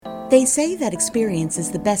They say that experience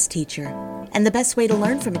is the best teacher, and the best way to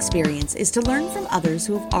learn from experience is to learn from others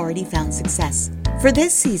who have already found success. For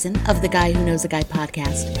this season of the Guy Who Knows a Guy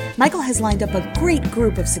podcast, Michael has lined up a great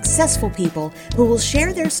group of successful people who will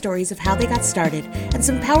share their stories of how they got started and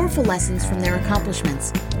some powerful lessons from their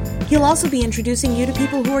accomplishments. He'll also be introducing you to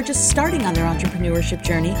people who are just starting on their entrepreneurship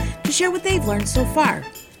journey to share what they've learned so far.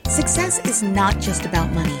 Success is not just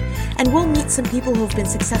about money, and we'll meet some people who have been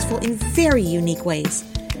successful in very unique ways.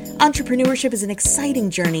 Entrepreneurship is an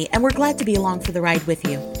exciting journey, and we're glad to be along for the ride with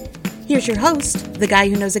you. Here's your host, the Guy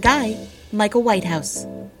Who Knows a Guy, Michael Whitehouse.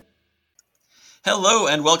 Hello,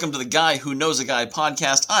 and welcome to the Guy Who Knows a Guy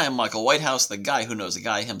podcast. I am Michael Whitehouse, the guy who knows a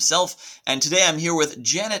guy himself, and today I'm here with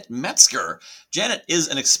Janet Metzger. Janet is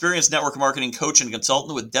an experienced network marketing coach and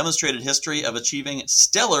consultant with demonstrated history of achieving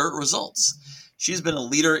stellar results. She's been a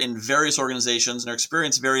leader in various organizations, and her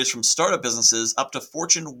experience varies from startup businesses up to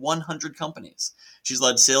Fortune 100 companies. She's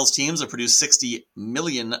led sales teams that produce $60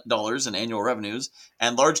 million in annual revenues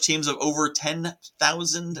and large teams of over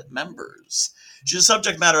 10,000 members. She's a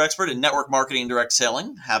subject matter expert in network marketing and direct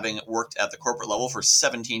selling, having worked at the corporate level for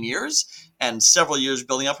 17 years and several years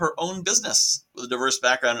building up her own business. With a diverse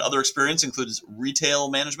background and other experience includes retail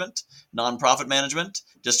management, nonprofit management,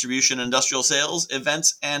 distribution, industrial sales,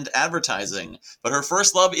 events, and advertising. But her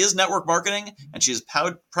first love is network marketing, and she is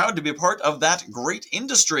proud to be a part of that great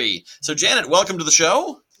industry. So Janet, welcome to the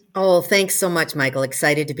show. Oh, thanks so much, Michael.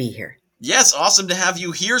 Excited to be here. Yes, awesome to have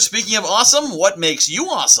you here. Speaking of awesome, what makes you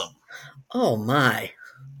awesome? Oh my,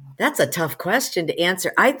 that's a tough question to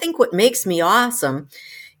answer. I think what makes me awesome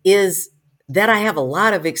is that I have a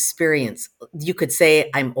lot of experience. You could say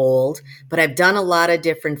I'm old, but I've done a lot of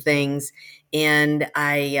different things. And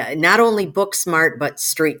I not only book smart, but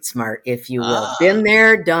street smart, if you will. Been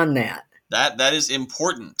there, done that. That is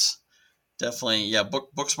important. Definitely. Yeah.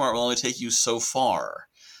 Book smart will only take you so far.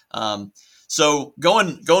 So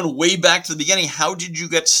going way back to the beginning, how did you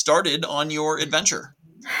get started on your adventure?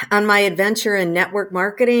 On my adventure in network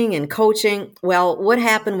marketing and coaching, well, what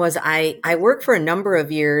happened was I worked for a number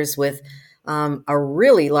of years with a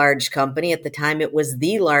really large company. At the time, it was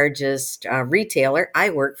the largest retailer.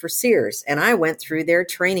 I worked for Sears, and I went through their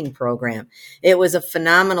training program. It was a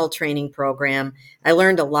phenomenal training program. I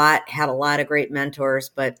learned a lot, had a lot of great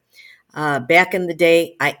mentors, but back in the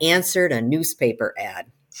day, I answered a newspaper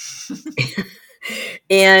ad.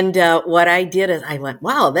 And what I did is I went,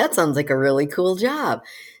 wow, that sounds like a really cool job.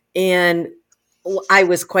 And I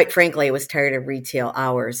was, quite frankly, I was tired of retail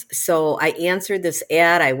hours. So I answered this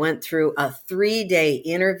ad. I went through a 3-day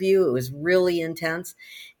interview. It was really intense.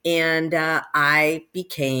 And I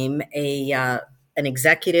became an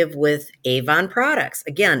executive with Avon Products.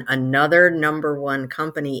 Again, another number one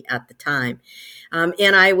company at the time.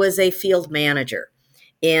 And I was a field manager.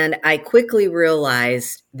 And I quickly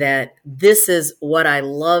realized that this is what I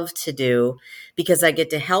love to do because I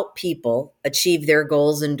get to help people achieve their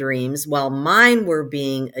goals and dreams while mine were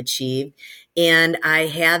being achieved. And I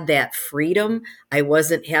had that freedom. I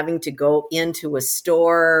wasn't having to go into a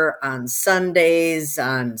store on Sundays,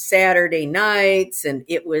 on Saturday nights. And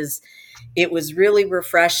it was really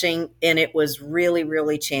refreshing, and it was really,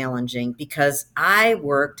 really challenging because I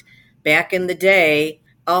worked back in the day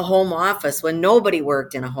a home office when nobody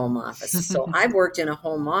worked in a home office. So I've worked in a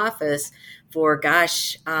home office for,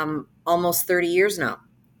 almost 30 years now.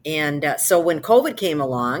 And so when COVID came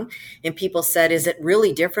along and people said, is it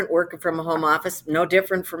really different working from a home office? No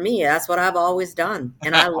different for me. That's what I've always done.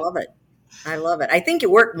 And I love it. I love it. I think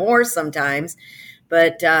you work more sometimes,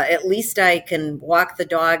 but at least I can walk the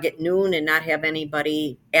dog at noon and not have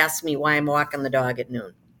anybody ask me why I'm walking the dog at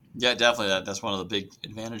noon. Yeah, definitely. That's one of the big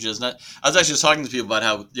advantages. And I was actually just talking to people about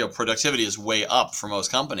how productivity is way up for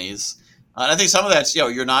most companies. And I think some of that's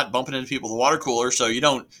you're not bumping into people with the water cooler, so you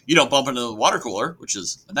don't bump into the water cooler, which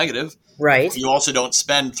is a negative. Right. You also don't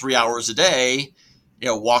spend 3 hours a day,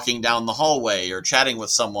 walking down the hallway or chatting with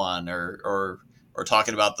someone or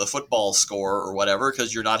talking about the football score or whatever,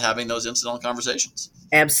 because you're not having those incidental conversations.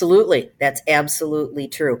 Absolutely. That's absolutely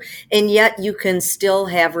true. And yet you can still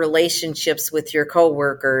have relationships with your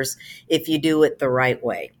coworkers if you do it the right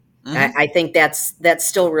way. Mm-hmm. I think that's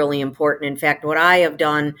still really important. In fact, what I have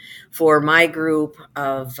done for my group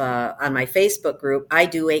on my Facebook group, I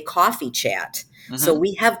do a coffee chat. Mm-hmm. So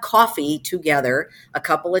we have coffee together a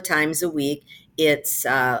couple of times a week. It's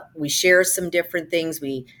we share some different things.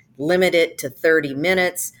 We limit it to 30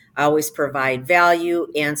 minutes. I always provide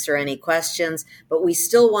value, answer any questions, but we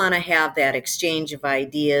still want to have that exchange of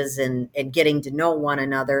ideas and getting to know one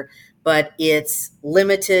another, but it's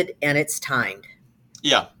limited and it's timed.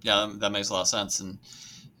 Yeah, that makes a lot of sense. And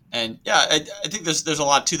And yeah, I think there's a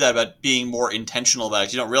lot to that about being more intentional about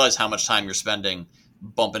it. You don't realize how much time you're spending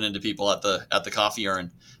bumping into people at the coffee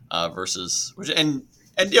urn versus and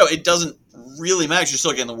it doesn't really matter. You're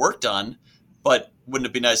still getting the work done, but wouldn't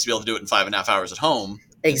it be nice to be able to do it in 5.5 hours at home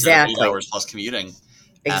instead of 8 Exactly. hours plus commuting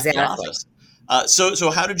at the Exactly. office?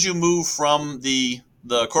 So how did you move from the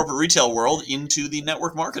corporate retail world into the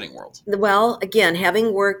network marketing world? Well, again,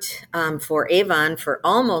 having worked for Avon for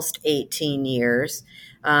almost 18 years,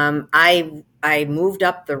 I moved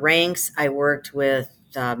up the ranks. I worked with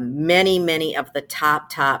many of the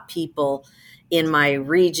top people in my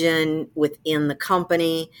region within the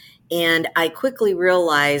company, and I quickly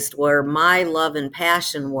realized where my love and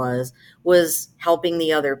passion was helping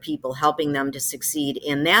the other people, helping them to succeed,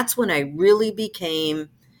 and that's when I really became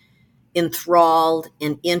enthralled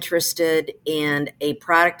and interested in a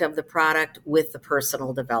product of the product with the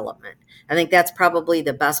personal development. I think that's probably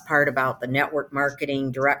the best part about the network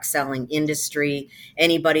marketing, direct selling industry.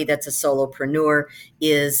 Anybody that's a solopreneur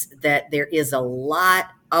is that there is a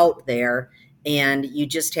lot out there and you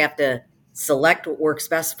just have to select what works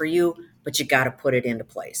best for you, but you got to put it into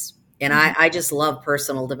place. And I just love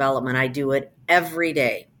personal development. I do it every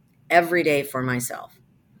day for myself.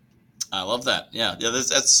 I love that. Yeah.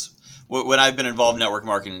 That's when I've been involved in network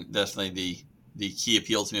marketing. Definitely the key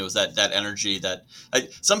appeal to me was that energy.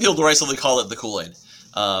 Some people derisively call it the Kool-Aid,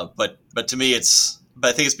 but to me But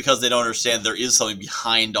I think it's because they don't understand there is something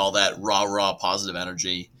behind all that raw positive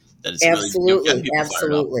energy that is really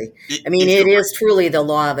absolutely. I mean, it is truly the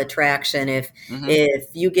law of attraction. If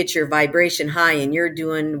you get your vibration high and you're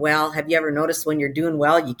doing well, have you ever noticed when you're doing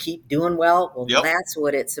well, you keep doing well? Well, That's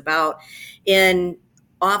what it's about. And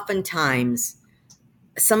oftentimes,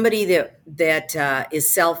 somebody that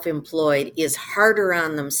is self-employed is harder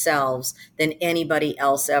on themselves than anybody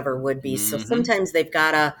else ever would be. So sometimes they've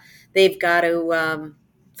got to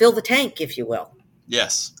fill the tank, if you will.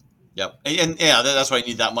 Yes. Yep. And yeah, that's why you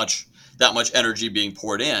need that much energy being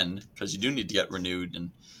poured in, because you do need to get renewed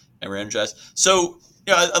and re-energized. So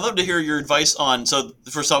I'd love to hear your advice on, so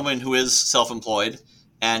for someone who is self-employed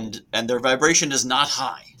and their vibration is not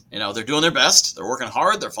high, they're doing their best, they're working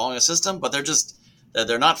hard, they're following a system, but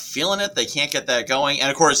they're not feeling it. They can't get that going. And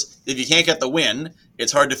of course, if you can't get the win,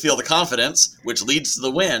 it's hard to feel the confidence, which leads to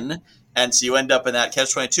the win. And so you end up in that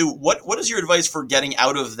catch-22. What is your advice for getting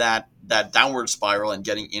out of that downward spiral and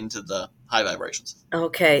getting into the high vibrations?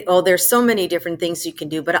 Okay. Oh, there's so many different things you can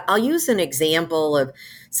do, but I'll use an example of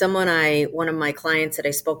one of my clients that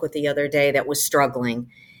I spoke with the other day that was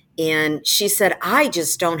struggling. And she said, I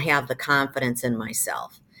just don't have the confidence in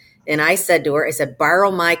myself. And I said to her,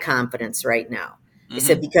 borrow my confidence right now. I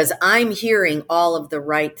said, because I'm hearing all of the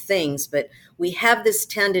right things, but we have this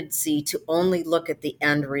tendency to only look at the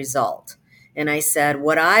end result. And I said,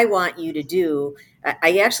 what I want you to do,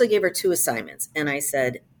 I actually gave her 2 assignments. And I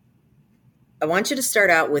said, I want you to start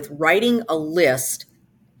out with writing a list.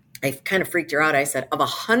 I kind of freaked her out. I said, of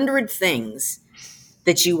 100 things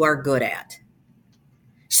that you are good at.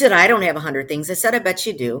 She said, I don't have 100 things. I said, I bet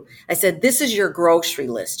you do. I said, this is your grocery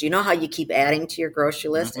list. You know how you keep adding to your grocery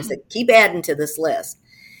list? I said, keep adding to this list.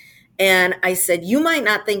 And I said, you might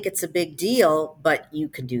not think it's a big deal, but you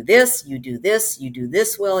can do this, you do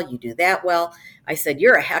this well, you do that well. I said,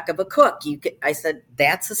 you're a heck of a cook. I said,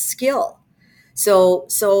 that's a skill. So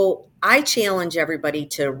I challenge everybody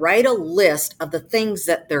to write a list of the things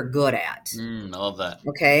that they're good at. I love that.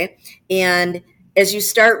 Okay. And as you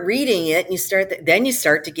start reading it, and then you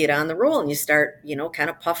start to get on the roll, and you start, kind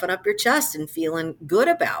of puffing up your chest and feeling good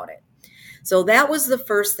about it. So that was the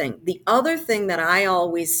first thing. The other thing that I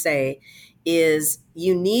always say is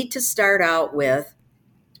you need to start out with,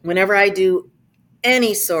 whenever I do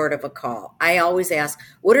any sort of a call, I always ask,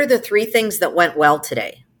 what are the 3 things that went well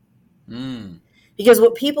today? Because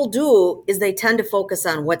what people do is they tend to focus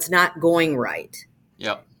on what's not going right.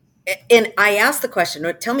 Yep. And I asked the question,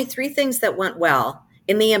 tell me 3 things that went well.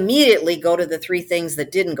 And they immediately go to the 3 things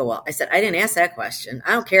that didn't go well. I said, I didn't ask that question.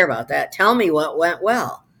 I don't care about that. Tell me what went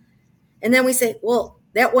well. And then we say, well,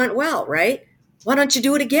 that went well, right? Why don't you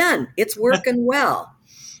do it again? It's working well.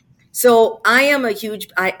 So I am a huge,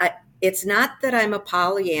 it's not that I'm a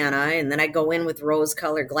Pollyanna and then I go in with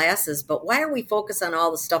rose-colored glasses, but why are we focused on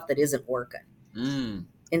all the stuff that isn't working?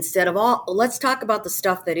 Instead of let's talk about the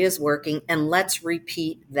stuff that is working and let's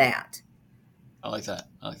repeat that. I like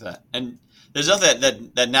that. And there's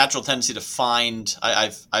nothing that natural tendency to find.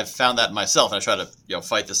 I've found that myself, and I try to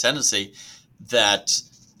fight this tendency that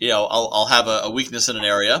I'll have a weakness in an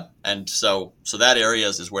area, and so that area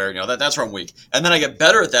is where that's where I'm weak, and then I get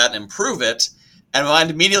better at that and improve it, And my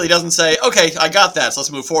mind immediately doesn't say, okay, I got that, so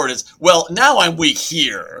let's move forward. It's, well, now I'm weak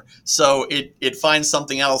here. So it finds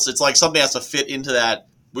something else. It's like something has to fit into that.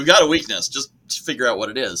 We've got a weakness. Just figure out what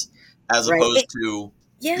it is, as Right. opposed to,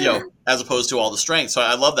 as opposed to all the strengths. So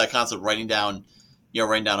I love that concept of writing down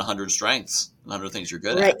 100 strengths, 100 things you're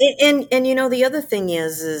good Right. at. And the other thing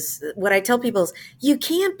is what I tell people is you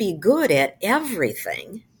can't be good at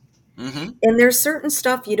everything. Mm-hmm. And there's certain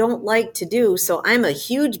stuff you don't like to do. So I'm a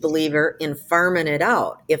huge believer in farming it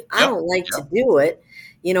out. If I don't like to do it,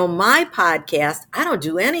 my podcast, I don't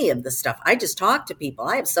do any of the stuff. I just talk to people.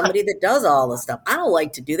 I have somebody that does all the stuff. I don't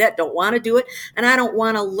like to do that, don't want to do it, and I don't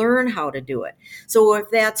want to learn how to do it. So if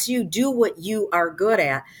that's you, do what you are good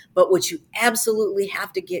at. But what you absolutely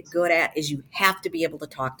have to get good at is you have to be able to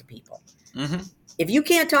talk to people. Mm-hmm. If you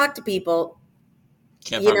can't talk to people,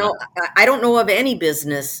 Can't farm out. I don't know of any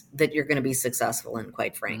business that you're going to be successful in,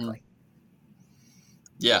 quite frankly.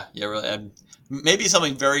 Yeah, really. And maybe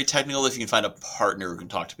something very technical if you can find a partner who can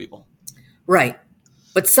talk to people. Right.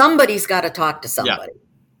 But somebody's got to talk to somebody.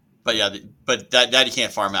 But that you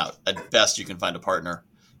can't farm out. At best, you can find a partner.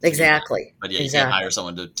 Exactly. But you can't hire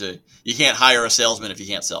someone you can't hire a salesman if you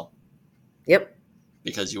can't sell. Yep.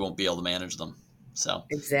 Because you won't be able to manage them. So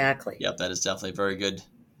exactly. Yep, that is definitely a very good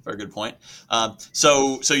point.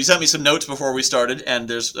 So you sent me some notes before we started, and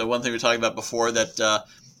there's one thing we were talking about before that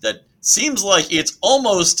seems like it's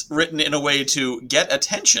almost written in a way to get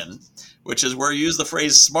attention, which is where you use the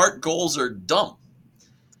phrase "smart goals are dumb."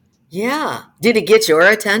 Yeah. Did it get your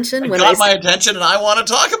attention? It got my attention, and I want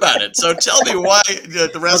to talk about it. So tell me why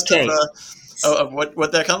the rest of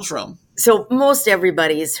what that comes from. So most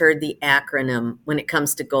everybody has heard the acronym when it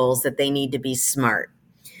comes to goals that they need to be SMART,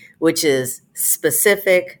 which is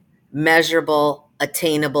specific, measurable,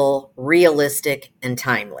 attainable, realistic, and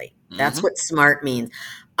timely. That's what SMART means.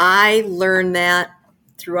 I learned that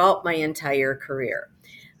throughout my entire career.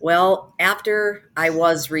 Well, after I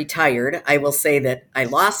was retired, I will say that I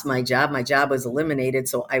lost my job. My job was eliminated,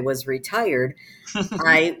 so I was retired.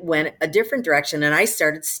 I went a different direction, and I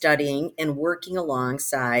started studying and working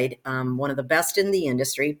alongside one of the best in the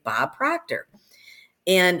industry, Bob Proctor.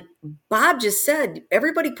 And Bob just said,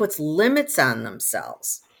 everybody puts limits on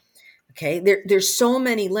themselves. Okay, there's so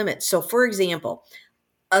many limits. So, for example,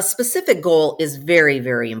 a specific goal is very,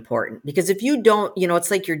 very important because if you don't, it's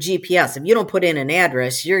like your GPS. If you don't put in an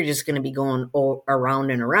address, you're just going to be going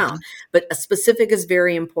around and around. But a specific is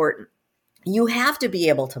very important. You have to be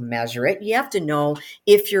able to measure it. You have to know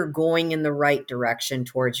if you're going in the right direction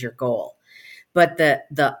towards your goal. But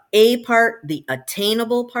the A part, the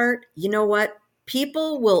attainable part, you know what?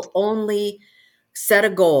 People will only set a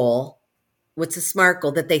goal, what's a SMART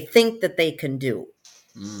goal, that they think that they can do.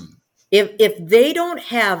 If they don't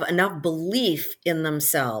have enough belief in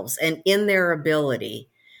themselves and in their ability,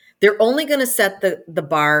 they're only going to set the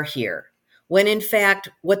bar here. When in fact,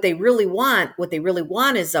 what they really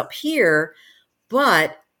want is up here.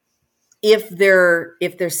 But if they're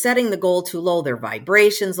setting the goal too low, their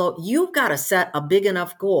vibrations low, you've got to set a big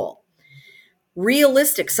enough goal.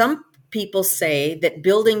 Realistic. Some people say that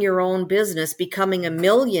building your own business, becoming a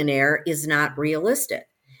millionaire is not realistic.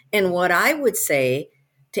 And what I would say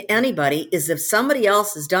to anybody is if somebody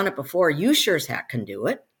else has done it before, you sure as heck can do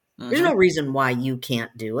it. There's no reason why you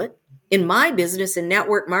can't do it. In my business in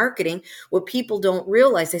network marketing, what people don't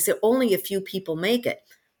realize, they say only a few people make it.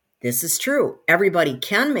 This is true. Everybody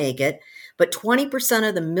can make it, but 20%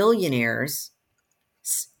 of the millionaires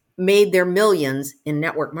made their millions in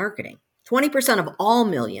network marketing. 20% of all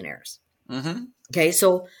millionaires. Okay,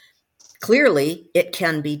 so clearly it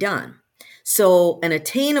can be done. So an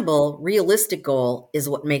attainable, realistic goal is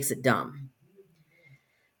what makes it dumb.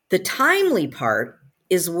 The timely part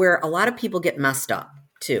is where a lot of people get messed up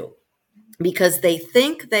too, because they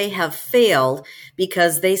think they have failed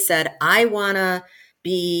because they said, I want to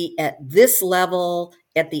be at this level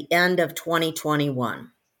at the end of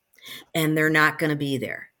 2021, and they're not going to be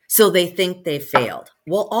there. So they think they failed.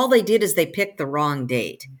 Well, all they did is they picked the wrong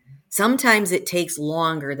date. Sometimes it takes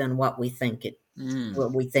longer than what we think it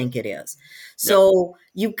is. So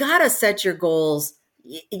you've got to set your goals.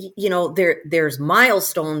 There's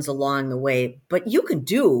milestones along the way, but you can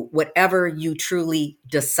do whatever you truly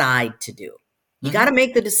decide to do. You got to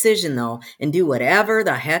make the decision though, and do whatever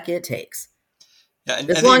the heck it takes. Yeah, and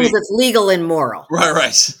as long as it's legal and moral.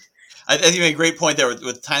 Right. I think you made a great point there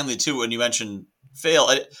with timely too. When you mentioned fail,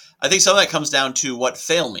 I think some of that comes down to what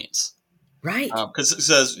fail means. Right. Because it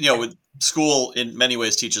says, with school in many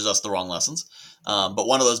ways teaches us the wrong lessons. But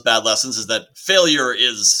one of those bad lessons is that failure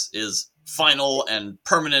is final and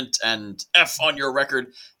permanent and F on your record,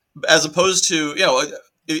 as opposed to,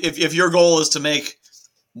 if your goal is to make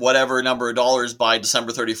whatever number of dollars by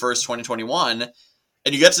December 31st, 2021,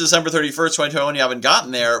 and you get to December 31st, 2021, you haven't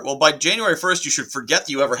gotten there, well, by January 1st, you should forget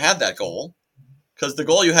that you ever had that goal, because the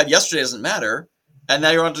goal you had yesterday doesn't matter, and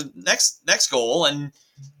now you're on to next goal, and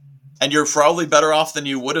you're probably better off than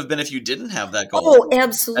you would have been if you didn't have that goal. Oh,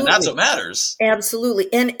 absolutely. And that's what matters.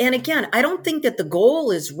 Absolutely. And again, I don't think that the goal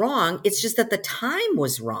is wrong. It's just that the time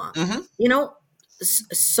was wrong. Mm-hmm.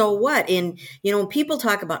 So what? And, when people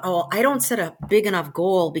talk about, oh, I don't set a big enough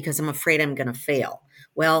goal because I'm afraid I'm going to fail.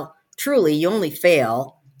 Well, truly, you only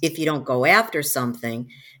fail if you don't go after something.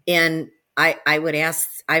 And I would ask,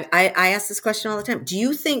 I ask this question all the time. Do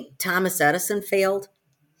you think Thomas Edison failed?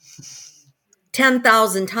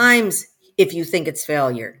 10,000 times if you think it's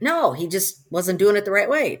failure. No, he just wasn't doing it the right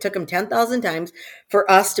way. It took him 10,000 times for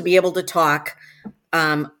us to be able to talk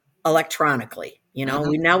electronically.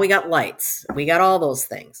 Now we got lights. We got all those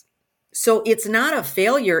things. So it's not a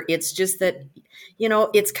failure. It's just that,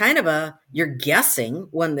 it's kind of you're guessing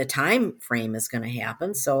when the time frame is going to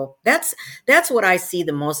happen. So that's what I see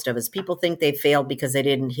the most of, is people think they failed because they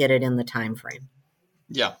didn't hit it in the time frame.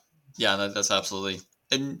 Yeah. Yeah, that's absolutely.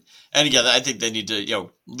 And again, I think they need to,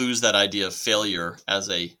 lose that idea of failure as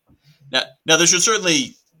now there should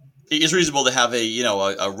certainly, it's reasonable to have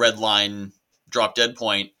a red line drop dead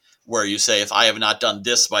point where you say, if I have not done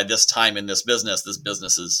this by this time in this business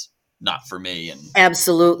is not for me. And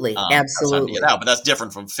absolutely. It's time to get out, but that's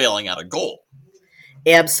different from failing at a goal.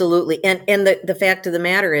 Absolutely. And the fact of the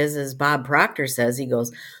matter is, as Bob Proctor says, he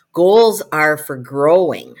goes, goals are for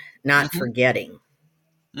growing, not for getting.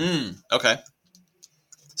 Okay.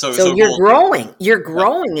 So you're growing. You're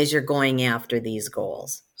growing as you're going after these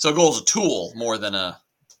goals. So a goal is a tool more than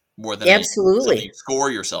absolutely something you score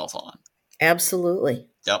yourself on. Absolutely.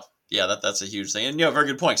 Yep. Yeah, that's a huge thing. And very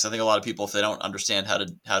good point. 'Cause I think a lot of people, if they don't understand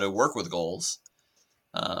how to work with goals,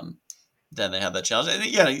 then they have that challenge.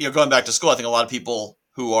 And going back to school, I think a lot of people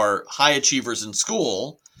who are high achievers in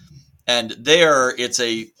school, and it's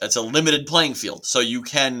a limited playing field. So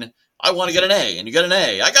I want to get an A, and you get an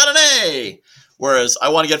A. I got an A. Whereas I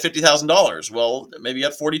want to get $50,000. Well, maybe you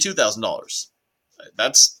get $42,000.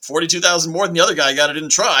 That's $42,000 more than the other guy got who didn't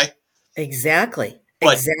try. Exactly.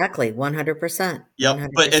 Exactly. 100%. Yep.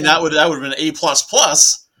 100%. And that would have been an A++.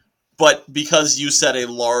 But because you set a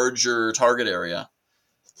larger target area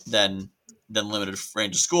than limited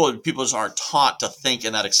range of school, people just aren't taught to think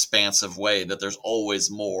in that expansive way, that there's always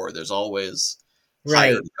more. There's always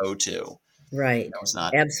higher to go to. Right. It's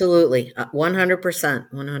not. Absolutely.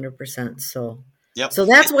 100%. 100%. So. Yep. So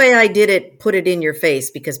that's why I put it in your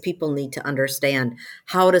face, because people need to understand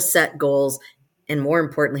how to set goals, and more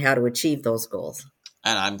importantly, how to achieve those goals.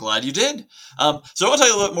 And I'm glad you did. So I want to tell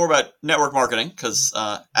you a little bit more about network marketing, because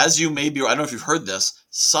as you may be, I don't know if you've heard this,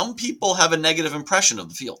 some people have a negative impression of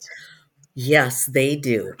the field. Yes, they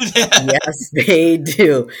do. Yes, they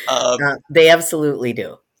do. They absolutely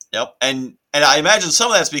do. Yep. And I imagine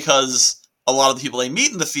some of that's because a lot of the people they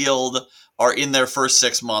meet in the field are in their first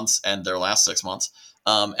 6 months and their last 6 months.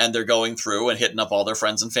 And they're going through and hitting up all their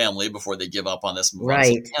friends and family before they give up on this and move on to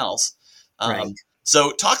something else. Right.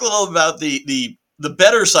 So talk a little about the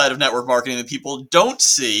better side of network marketing that people don't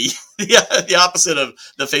see, the opposite of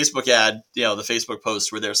the Facebook ad, the Facebook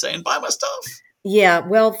post where they're saying, buy my stuff. Yeah.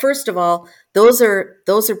 Well, first of all, those are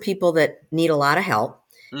people that need a lot of help.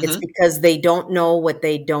 Mm-hmm. It's because they don't know what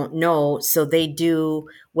they don't know. So they do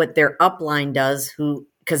what their upline does,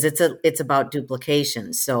 because it's about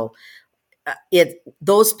duplication. So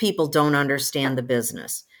those people don't understand the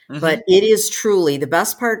business. Mm-hmm. But it is truly the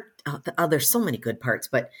best part. There's so many good parts,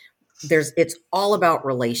 but it's all about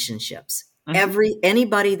relationships. Mm-hmm.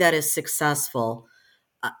 Anybody that is successful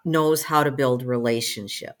knows how to build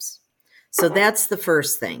relationships. So that's the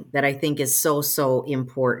first thing that I think is so, so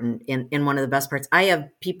important. And one of the best parts, I have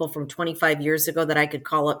people from 25 years ago that I could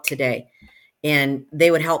call up today, and they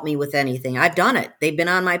would help me with anything. I've done it. They've been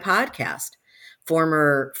on my podcast,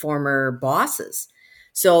 former bosses.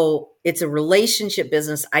 So it's a relationship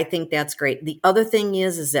business. I think that's great. The other thing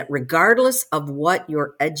is that regardless of what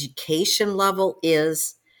your education level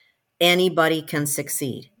is, anybody can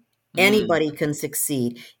succeed. Anybody can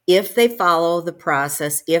succeed if they follow the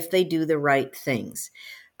process, if they do the right things.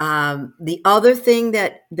 The other thing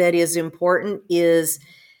that is important is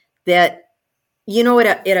that,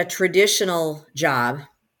 at a traditional job,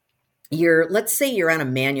 let's say you're on a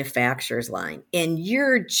manufacturer's line and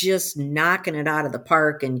you're just knocking it out of the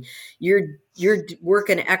park, and you're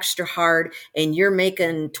working extra hard and you're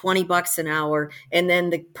making $20 an hour. And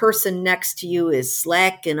then the person next to you is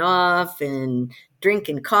slacking off and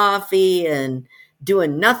drinking coffee and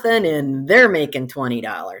doing nothing, and they're making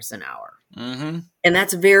 $20 an hour. Mm-hmm. And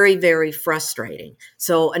that's very, very frustrating.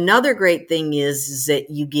 So another great thing is that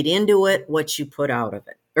you get into it, what you put out of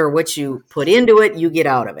it, or what you put into it, you get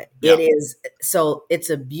out of it. Yeah. So it's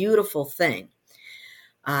a beautiful thing.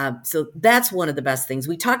 So that's one of the best things.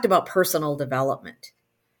 We talked about personal development.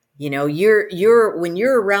 You know, when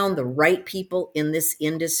you're around the right people in this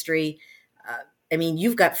industry, I mean,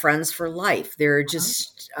 you've got friends for life. They're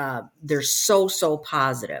so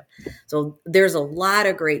positive. So there's a lot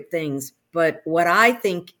of great things. But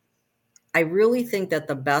I really think that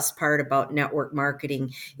the best part about network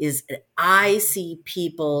marketing is that I see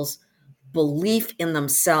people's belief in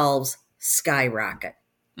themselves skyrocket.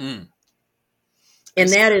 Mm. And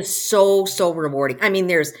that is so rewarding. I mean,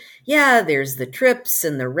 there's the trips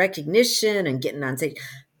and the recognition and getting on stage.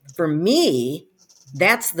 For me,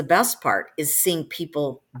 that's the best part, is seeing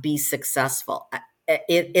people be successful.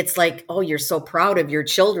 It's like, oh, you're so proud of your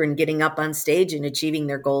children getting up on stage and achieving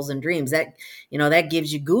their goals and dreams. That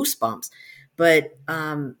gives you goosebumps. But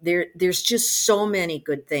there's just so many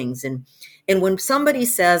good things. And when somebody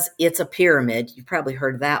says it's a pyramid, you've probably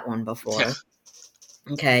heard that one before. Yeah.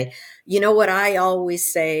 Okay. You know what I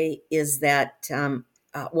always say is that,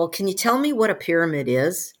 well, can you tell me what a pyramid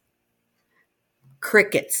is?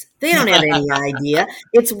 Crickets. They don't have any idea.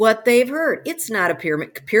 It's what they've heard. It's not a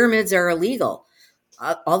pyramid. Pyramids are illegal.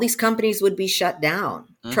 All these companies would be shut down.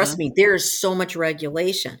 Mm-hmm. Trust me, there's so much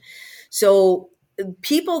regulation. So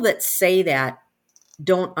people that say that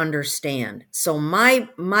don't understand. So my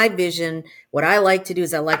vision, what I like to do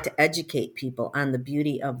is I like to educate people on the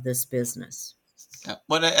beauty of this business. Yeah.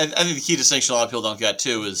 But I think the key distinction a lot of people don't get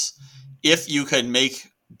too is if you can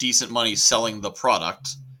make decent money selling the product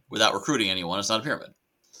without recruiting anyone, it's not a pyramid.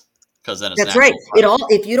 Because then it's that's right.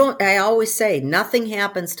 I always say nothing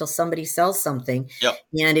happens till somebody sells something. Yep.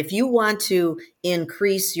 And if you want to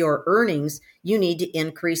increase your earnings, you need to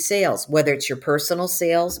increase sales, whether it's your personal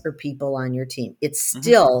sales or people on your team. It's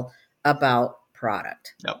still about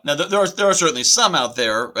product. Yep. Now there are certainly some out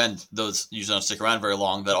there, and those usually don't stick around very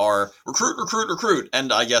long, that are recruit,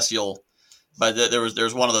 and I guess but there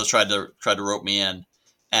was one of those tried to rope me in,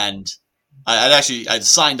 and I'd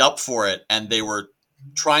signed up for it, and they were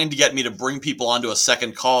trying to get me to bring people onto a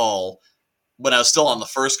second call when I was still on the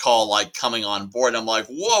first call, like coming on board. I'm like,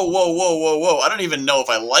 whoa! I don't even know if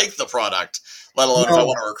I like the product, let alone if I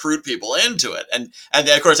want to recruit people into it, and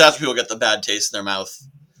of course that's when people get the bad taste in their mouth.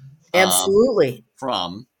 Absolutely.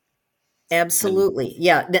 Absolutely.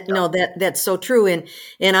 That's so true. And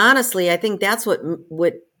honestly, I think that's what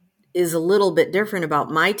is a little bit different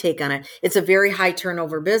about my take on it. It's a very high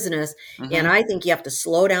turnover business. Mm-hmm. And I think you have to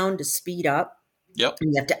slow down to speed up. Yep.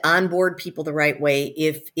 And you have to onboard people the right way.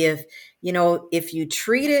 If you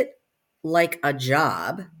treat it like a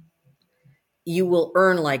job, you will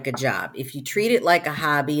earn like a job. If you treat it like a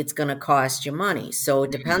hobby, it's going to cost you money. So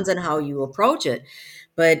it depends on how you approach it.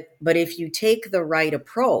 But if you take the right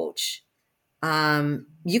approach,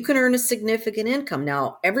 you can earn a significant income.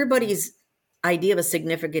 Now, everybody's idea of a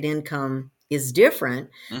significant income is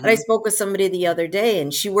different. Mm-hmm. But I spoke with somebody the other day,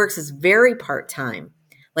 and she works as very part-time,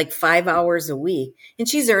 like 5 hours a week, and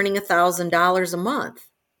she's earning $1,000 a month.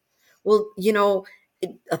 Well,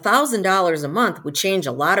 $1,000 a month would change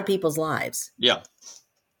a lot of people's lives. Yeah.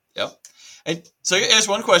 Yep. And so I guess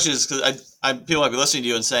one question is, because people might be listening to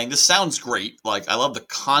you and saying, this sounds great. Like, I love the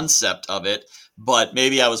concept of it, but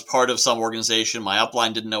maybe I was part of some organization. My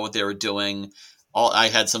upline didn't know what they were doing. I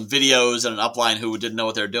had some videos and an upline who didn't know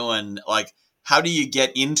what they're doing. Like, how do you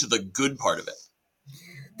get into the good part of it?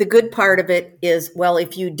 The good part of it is, well,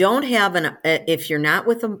 if you don't have if you're not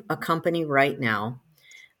with a company right now,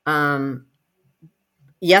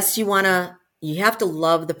 yes, you have to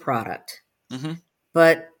love the product, mm-hmm.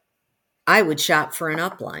 but I would shop for an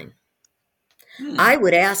upline. I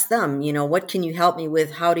would ask them, what can you help me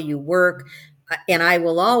with? How do you work? And I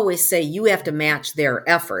will always say, you have to match their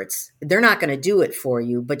efforts. They're not going to do it for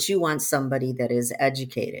you, but you want somebody that is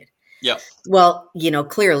educated. Yeah. Well,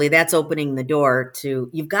 clearly that's opening the door to,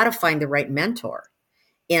 you've got to find the right mentor.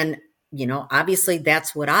 And, obviously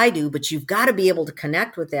that's what I do, but you've got to be able to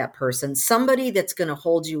connect with that person. Somebody that's going to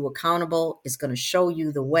hold you accountable, is going to show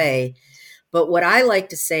you the way. But what I like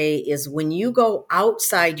to say is, when you go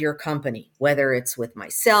outside your company, whether it's with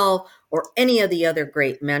myself or any of the other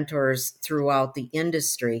great mentors throughout the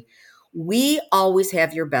industry, we always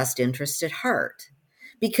have your best interest at heart.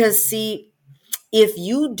 Because see, if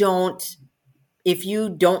you don't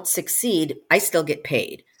succeed, I still get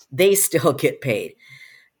paid. They still get paid.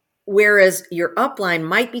 Whereas your upline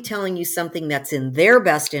might be telling you something that's in their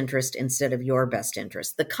best interest instead of your best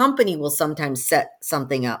interest. The company will sometimes set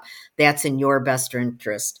something up that's in your best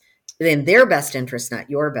interest. in their best interest, not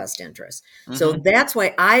your best interest. So that's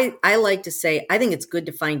why I like to say, I think it's good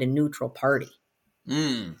to find a neutral party.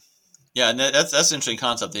 Yeah, and that's an interesting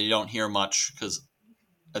concept that you don't hear much, because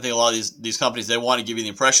I think a lot of these companies, they want to give you the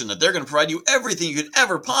impression that they're going to provide you everything you could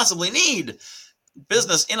ever possibly need.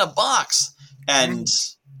 Business in a box. And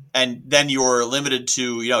then you're limited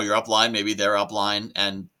to, your upline, maybe their upline,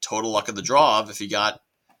 and total luck of the draw if you got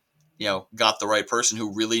the right person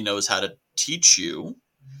who really knows how to teach you.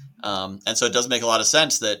 And so it does make a lot of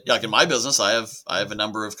sense that, like in my business, I have a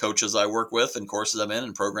number of coaches I work with and courses I'm in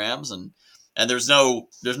and programs, and there's no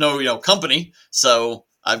company, so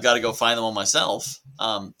I've got to go find them all myself.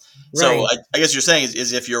 So I guess you're saying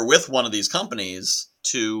is if you're with one of these companies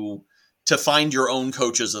to find your own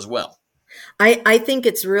coaches as well. I think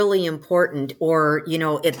it's really important, or,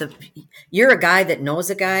 you're a guy that knows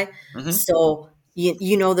a guy. So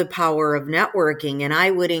you know the power of networking, and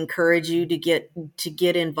I would encourage you to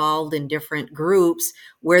get involved in different groups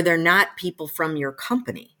where they're not people from your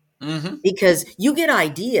company, because you get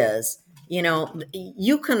ideas.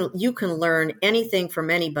 You can learn anything from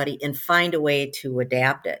anybody and find a way to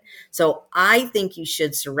adapt it. So I think you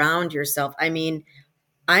should surround yourself. I mean,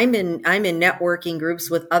 I'm in networking groups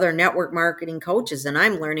with other network marketing coaches, and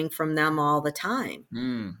I'm learning from them all the time.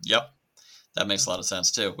 Yep, that makes a lot of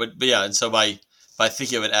sense too. But yeah, and so by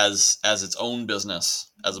thinking of it as its own business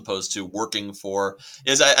as opposed to working for,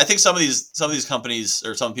 I think some of these companies,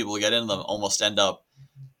 or some people who get into them, almost end up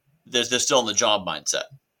they're still in the job mindset.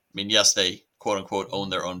 I mean, yes, they quote unquote own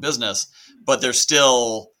their own business, but they're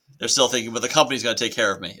still thinking, but the company's going to take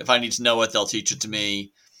care of me. If I need to know it, they'll teach it to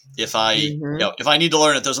me. If I if I need to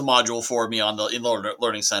learn it, there's a module for me in the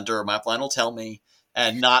learning center, or my upline will tell me,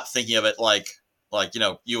 and not thinking of it like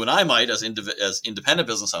you and I might as independent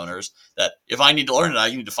business owners, that if I need to learn it, I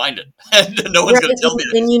need to find it, and no one's going to tell me.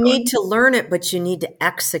 And you need to learn it, but you need to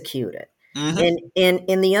execute it.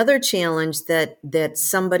 And the other challenge that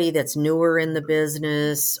somebody that's newer in the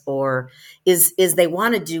business is they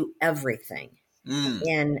want to do everything.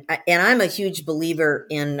 And I'm a huge believer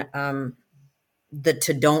in the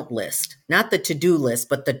to-don't list, not the to-do list,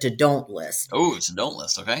 but the to-don't list. Oh, it's a don't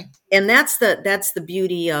list. Okay. And that's the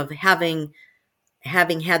beauty of having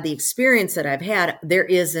had the experience that I've had. There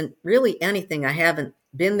isn't really anything I haven't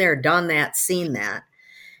been there, done that, seen that.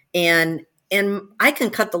 And I can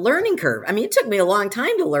cut the learning curve. I mean, it took me a long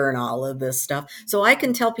time to learn all of this stuff. So I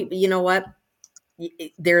can tell people, you know what,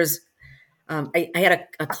 there's, I had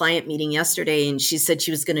a client meeting yesterday, and she said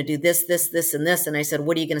she was going to do this, and this. And I said,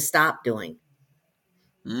 what are you going to stop doing?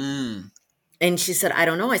 And she said, I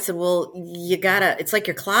don't know. I said, well, it's like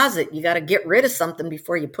your closet. You got to get rid of something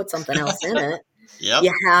before you put something else in it. Yep.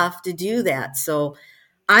 You have to do that. So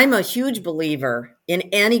I'm a huge believer in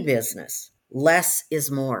any business. Less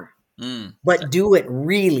is more, but do it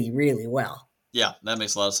really, really well. Yeah, that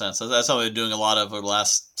makes a lot of sense. That's something I'm doing a lot of over the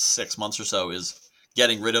last 6 months or so, is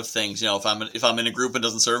getting rid of things. If I'm in a group and it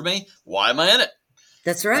doesn't serve me, why am I in it?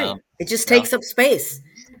 That's right. It just takes up space.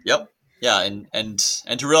 Yep. Yeah, and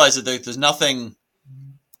to realize that there's nothing,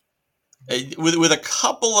 with a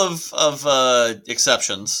couple of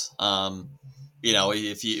exceptions.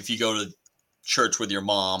 If you go to church with your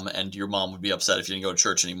mom, and your mom would be upset if you didn't go to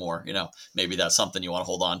church anymore, maybe that's something you want to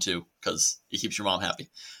hold on to because it keeps your mom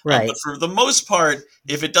happy. Right. But for the most part,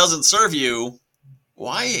 if it doesn't serve you,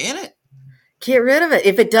 why are you in it? Get rid of it.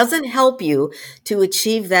 If it doesn't help you to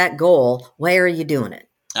achieve that goal, why are you doing it?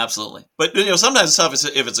 Absolutely. But sometimes it's tough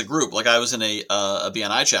if it's a group. Like I was in a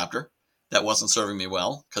BNI chapter that wasn't serving me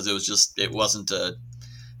well, because it wasn't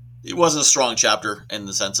a strong chapter in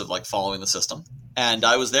the sense of like following the system. And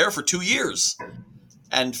I was there for 2 years.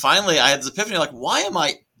 And finally I had this epiphany, like, why am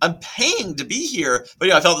I'm paying to be here?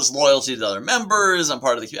 But I felt this loyalty to other members. I'm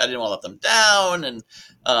part of I didn't want to let them down. And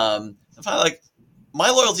I finally, like, my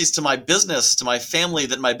loyalty is to my business, to my family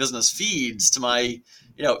that my business feeds, to my,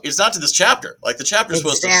 it's not to this chapter. Like the chapter is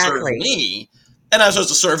supposed to serve me, and I'm supposed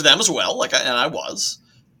to serve them as well. And I was.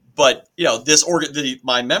 But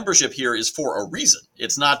my membership here is for a reason.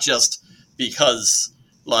 It's not just because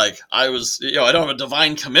like I was, I don't have a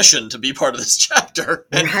divine commission to be part of this chapter.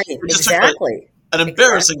 And right, it just exactly. took an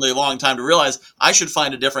embarrassingly long time to realize I should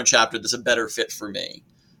find a different chapter that's a better fit for me.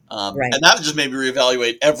 Right. And that just made me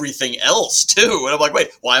reevaluate everything else too. And I'm like, wait,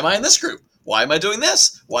 why am I in this group? Why am I doing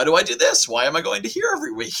this? Why do I do this? Why am I going to here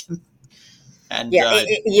every week? And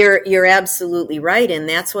you're absolutely right, and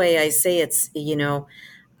that's why I say it's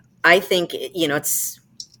I think it's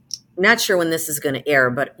not sure when this is going to air,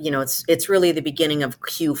 but it's really the beginning of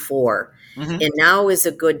Q4, and now is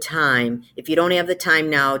a good time. If you don't have the time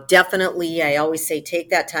now, definitely I always say take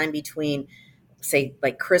that time between say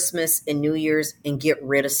like Christmas and New Year's and get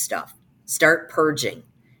rid of stuff. Start purging.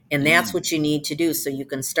 And that's what you need to do so you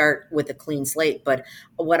can start with a clean slate. But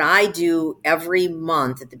what I do every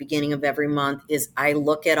month, at the beginning of every month, is I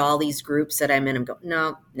look at all these groups that I'm in and go,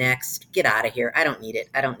 no, next, get out of here. I don't need it.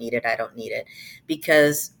 I don't need it. I don't need it.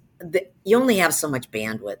 Because you only have so much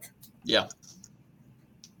bandwidth. Yeah.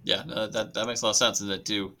 Yeah, that makes a lot of sense. And that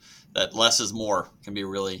too, that less is more can be a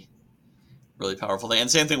really, really powerful thing.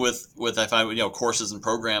 And same thing with I find, courses and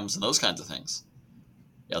programs and those kinds of things.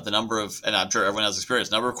 Yeah, the number of, and I'm sure everyone has experience,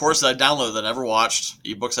 number of courses I've downloaded that I never watched,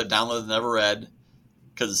 ebooks I've downloaded that I never read,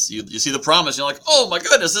 because you see the promise, you're like, oh my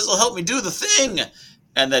goodness, this will help me do the thing,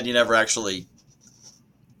 and then you never actually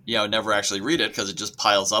read it because it just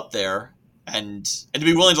piles up there, and to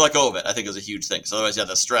be willing to let go of it, I think is a huge thing. So otherwise you have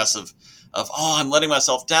the stress of I'm letting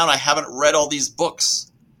myself down, I haven't read all these books,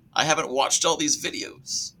 I haven't watched all these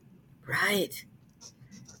videos. Right.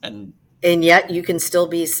 And yet you can still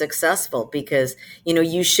be successful because,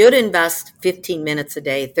 you should invest 15 minutes a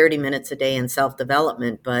day, 30 minutes a day in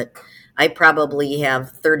self-development, but I probably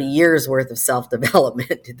have 30 years worth of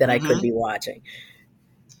self-development that I could be watching.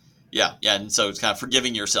 Yeah. And so it's kind of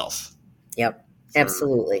forgiving yourself. Yep.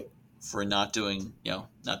 Absolutely. For not doing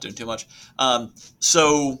too much.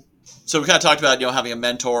 So we kind of talked about, having a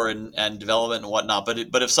mentor and development and whatnot,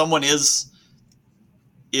 but if someone is,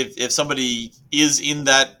 if somebody is in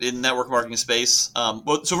that network marketing space,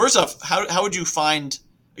 so first off, how would you find,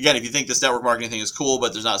 again, if you think this network marketing thing is cool,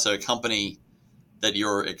 but there's not a company that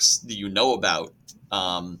you know about,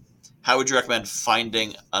 how would you recommend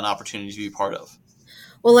finding an opportunity to be part of?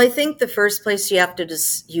 Well, I think the first place you have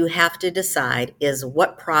to decide is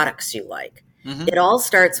what products you like. Mm-hmm. It all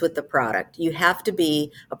starts with the product. You have to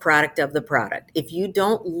be a product of the product. If you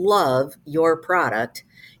don't love your product,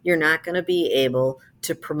 you're not going to be able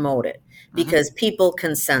to promote it because people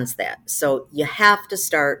can sense that. So you have to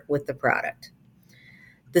start with the product.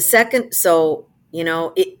 The second,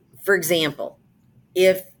 for example,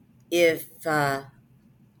 if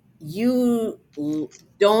you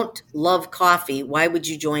don't love coffee, why would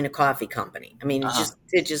you join a coffee company? I mean,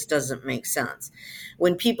 it just doesn't make sense.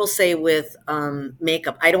 When people say with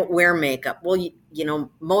makeup, I don't wear makeup. Well,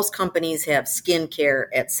 most companies have skincare,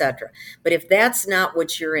 etc. But if that's not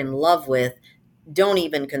what you're in love with, don't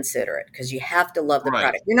even consider it because you have to love the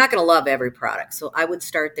product. You're not going to love every product. So I would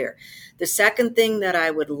start there. The second thing that I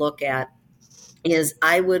would look at is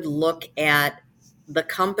I would look at the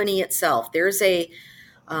company itself. There's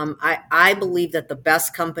I believe that the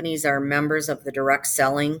best companies are members of the Direct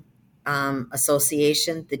Selling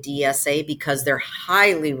Association, the DSA, because they're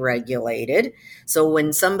highly regulated. So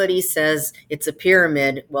when somebody says it's a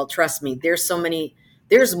pyramid, well, trust me,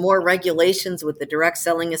 there's more regulations with the Direct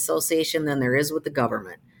Selling Association than there is with the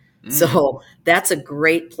government. So that's a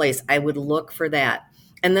great place. I would look for that.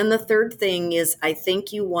 And then the third thing is I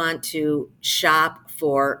think you want to shop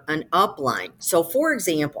for an upline. So for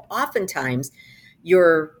example, oftentimes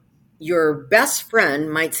your best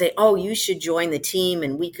friend might say, oh, you should join the team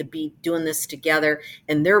and we could be doing this together,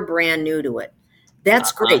 and they're brand new to it.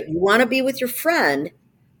 That's great. You want to be with your friend,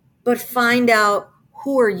 but find out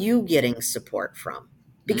who are you getting support from,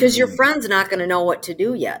 because your friend's not going to know what to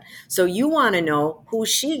do yet. So you want to know who's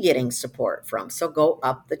she getting support from. So go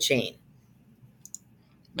up the chain.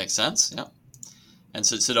 Makes sense. Yeah. And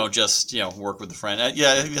so don't just, work with the friend. I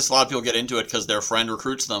think a lot of people get into it because their friend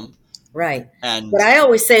recruits them. Right. But I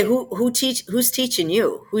always say, who's teaching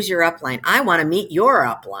you? Who's your upline? I want to meet your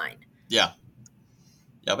upline. Yeah.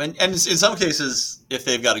 Yeah. And in some cases, if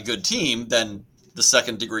they've got a good team, then the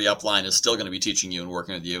second degree upline is still going to be teaching you and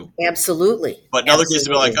working with you. Absolutely. But in other cases,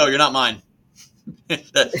 they'll be like, oh, you're not mine.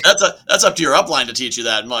 That's up to your upline to teach you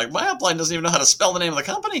that. I'm like, my upline doesn't even know how to spell the name of the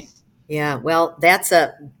company. Yeah. Well, that's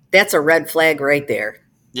a red flag right there.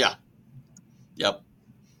 Yeah. Yep.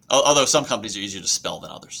 Although some companies are easier to spell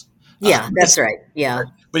than others. Yeah, that's right. Yeah.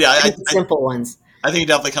 But yeah, simple ones. I think it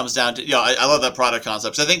definitely comes down to, I love that product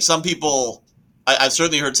concept. So I think some people, I've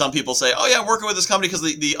certainly heard some people say, oh yeah, I'm working with this company because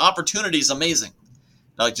the opportunity is amazing.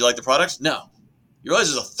 Now, do you like the product? No. You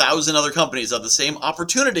realize there's 1,000 other companies that have the same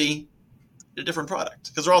opportunity, a different product,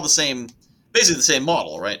 because they're all basically the same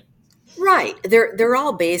model, right? Right. They're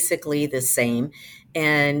all basically the same.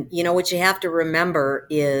 And what you have to remember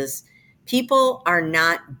is people are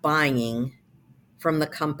not buying from the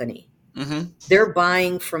company. Mm-hmm. They're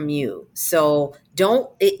buying from you. So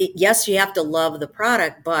yes, you have to love the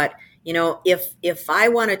product, but if I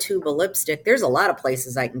want a tube of lipstick, there's a lot of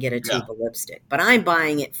places I can get a tube of lipstick, but I'm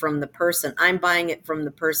buying it from the person. I'm buying it from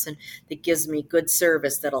the person that gives me good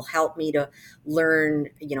service, that'll help me to learn,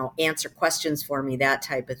 answer questions for me, that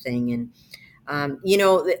type of thing.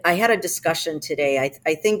 I had a discussion today.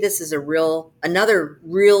 I think this is another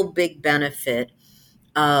real big benefit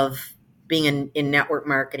of being in network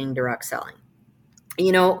marketing, direct selling.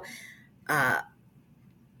 You know, uh,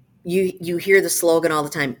 you hear the slogan all the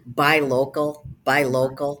time: buy local, buy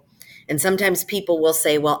local. And sometimes people will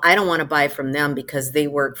say, well, I don't want to buy from them because they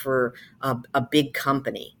work for a big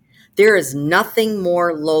company. There is nothing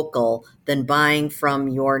more local than buying from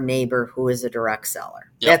your neighbor who is a direct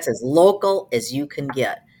seller. Yep. That's as local as you can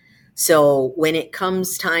get. So when it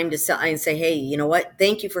comes time to sell, I say, hey, you know what?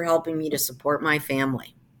 Thank you for helping me to support my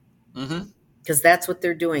family. Mm-hmm. Because that's what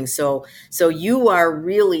they're doing. So you are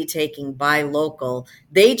really taking buy local.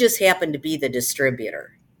 They just happen to be the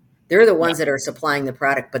distributor. They're the ones that are supplying the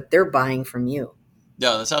product, but they're buying from you.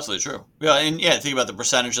 Yeah, that's absolutely true. Yeah, and think about the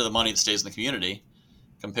percentage of the money that stays in the community.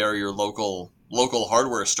 Compare your local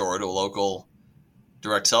hardware store to a local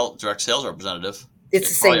direct sales representative. It's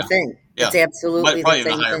the same thing. Yeah, It's absolutely the same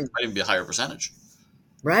thing. Might even be a higher percentage.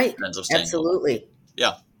 Right. Ends up staying Absolutely.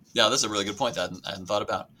 local. Yeah, that's a really good point that I hadn't thought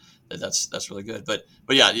about. That's really good. But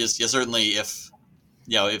yeah, certainly if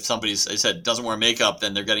somebody's, I said, doesn't wear makeup,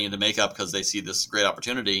 then they're getting into makeup because they see this great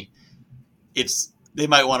opportunity. They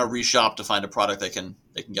might want to reshop to find a product they can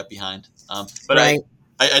get behind. But right.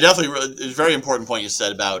 I definitely, it's a very important point you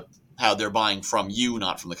said about how they're buying from you,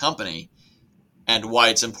 not from the company, and why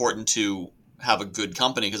it's important to have a good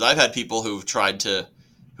company. Because I've had people who've tried to,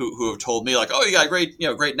 who have told me like, oh, you got a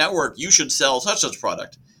great network, you should sell such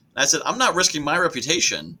product. And I said, I'm not risking my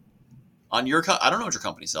reputation on your. I don't know what your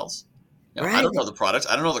company sells. Right. I don't know the product.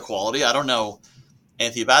 I don't know the quality. I don't know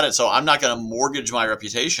anything about it. So I'm not going to mortgage my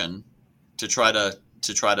reputation to try to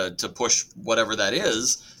push whatever that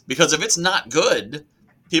is, because if it's not good,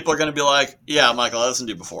 people are going to be like, yeah, Michael, I listened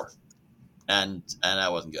to you before, and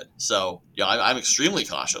that wasn't good. So I'm extremely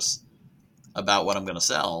cautious about what I'm going to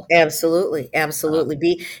sell. Absolutely. And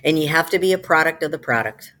you have to be a product of the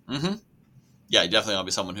product. Mm-hmm. Yeah, you definitely want to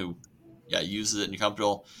be someone who uses it and you're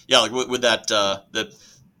comfortable. Yeah, like with that the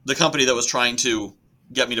company that was trying to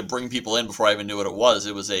get me to bring people in before I even knew what it was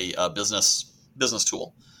a business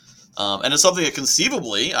tool. And it's something that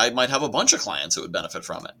conceivably I might have a bunch of clients that would benefit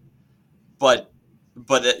from it. But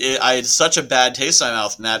I had such a bad taste in my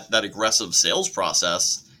mouth in that aggressive sales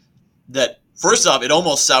process that, first off, it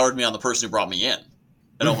almost soured me on the person who brought me in.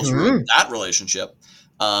 It almost ruined that relationship.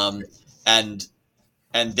 And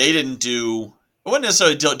they didn't do, it wasn't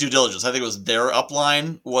necessarily due diligence. I think it was their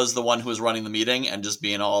upline was the one who was running the meeting and just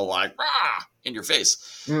being all like, rah, in your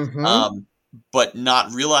face. But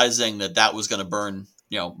not realizing that was going to burn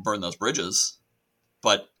those bridges.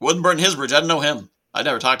 But it wasn't burn his bridge. I didn't know him. I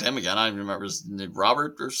never talked to him again. I remember his name,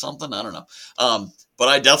 Robert or something. I don't know. But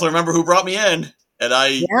I definitely remember who brought me in. And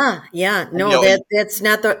No, that's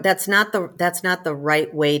not the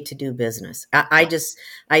right way to do business.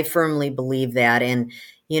 I firmly believe that. And,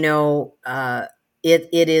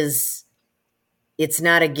 it's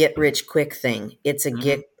not a get rich quick thing. It's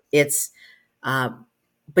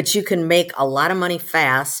but you can make a lot of money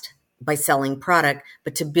fast by selling product,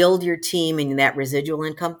 but to build your team and that residual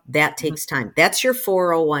income, that takes time. That's your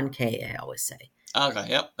 401k, I always say. Okay,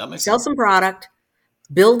 yep, that makes sense. Sell some product,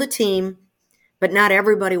 build a team, but not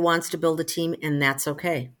everybody wants to build a team, and that's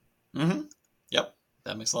okay. Yep,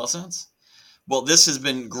 that makes a lot of sense. Well, this has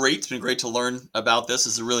been great. It's been great to learn about this.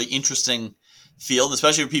 It's a really interesting field,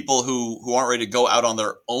 especially for people who aren't ready to go out on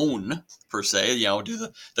their own, per se, do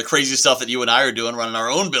the crazy stuff that you and I are doing, running our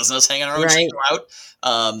own business, hanging our own shit out.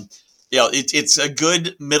 It's a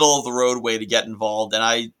good middle of the road way to get involved. And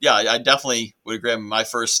I definitely would agree. My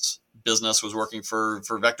first business was working for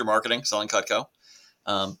Vector Marketing, selling Cutco.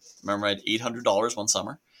 Remember I had $800 one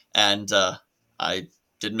summer, and I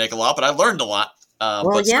didn't make a lot, but I learned a lot.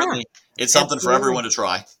 Certainly it's something for everyone to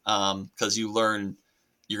try, because you're going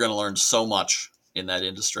to learn so much in that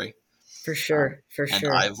industry. For sure. And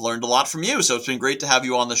I've learned a lot from you, so it's been great to have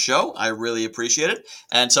you on the show. I really appreciate it.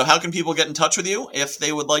 And so how can people get in touch with you if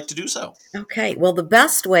they would like to do so? Okay. Well, the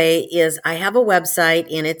best way is I have a website,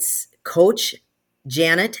 and it's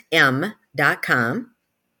CoachJanetM.com.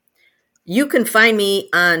 You can find me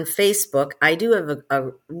on Facebook. I do have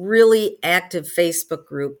a really active Facebook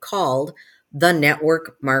group called The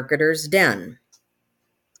Network Marketers Den.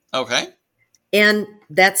 Okay. And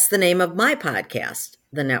that's the name of my podcast,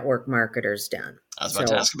 The Network Marketers Den. I was about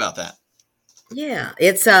to ask about that. Yeah,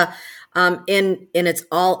 it's and it's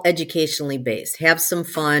all educationally based. Have some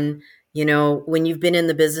fun. When you've been in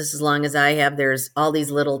the business as long as I have, there's all these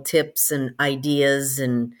little tips and ideas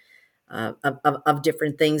and of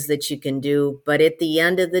different things that you can do. But at the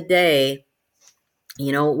end of the day,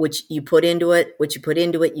 which you put into it,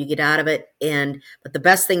 you get out of it. But the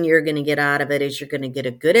best thing you're going to get out of it is you're going to get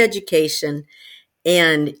a good education,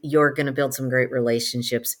 and you're going to build some great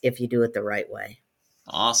relationships if you do it the right way.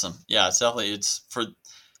 Awesome. Yeah,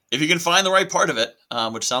 if you can find the right part of it,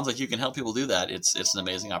 which sounds like you can help people do that, it's an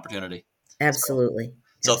amazing opportunity. Absolutely.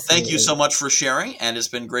 So thank you so much for sharing, and it's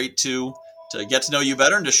been great to get to know you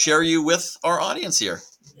better and to share you with our audience here.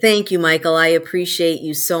 Thank you, Michael. I appreciate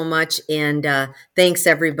you so much, and thanks,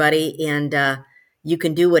 everybody. And you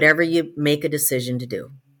can do whatever you make a decision to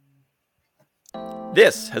do.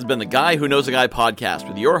 This has been the Guy Who Knows a Guy podcast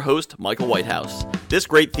with your host, Michael Whitehouse. This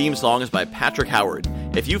great theme song is by Patrick Howard.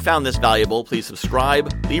 If you found this valuable, please subscribe,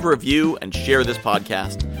 leave a review, and share this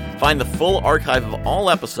podcast. Find the full archive of all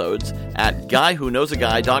episodes at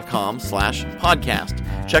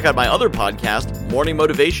guywhoknowsaguy.com/podcast. Check out my other podcast, Morning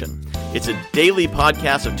Motivation. It's a daily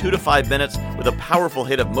podcast of 2 to 5 minutes with a powerful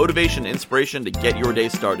hit of motivation and inspiration to get your day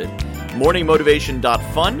started.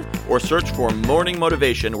 morningmotivation.fun or search for Morning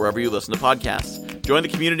Motivation wherever you listen to podcasts. Join the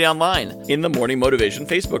community online in the Morning Motivation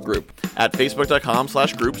Facebook group at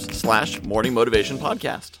facebook.com/groups/Morning Motivation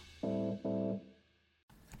Podcast.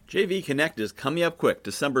 JV Connect is coming up quick,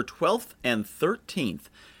 December 12th and 13th.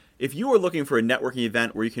 If you are looking for a networking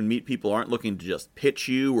event where you can meet people who aren't looking to just pitch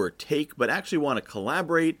you or take, but actually want to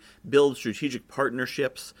collaborate, build strategic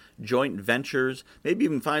partnerships, joint ventures, maybe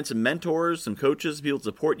even find some mentors, some coaches, people to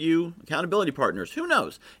support you, accountability partners, who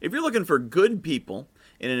knows? If you're looking for good people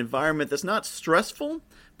in an environment that's not stressful,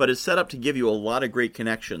 but is set up to give you a lot of great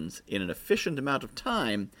connections in an efficient amount of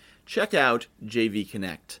time, check out JV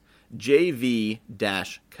Connect.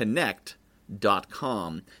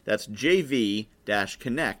 jv-connect.com. That's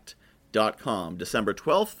jv-connect.com. December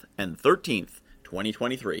 12th and 13th,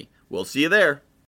 2023. We'll see you there.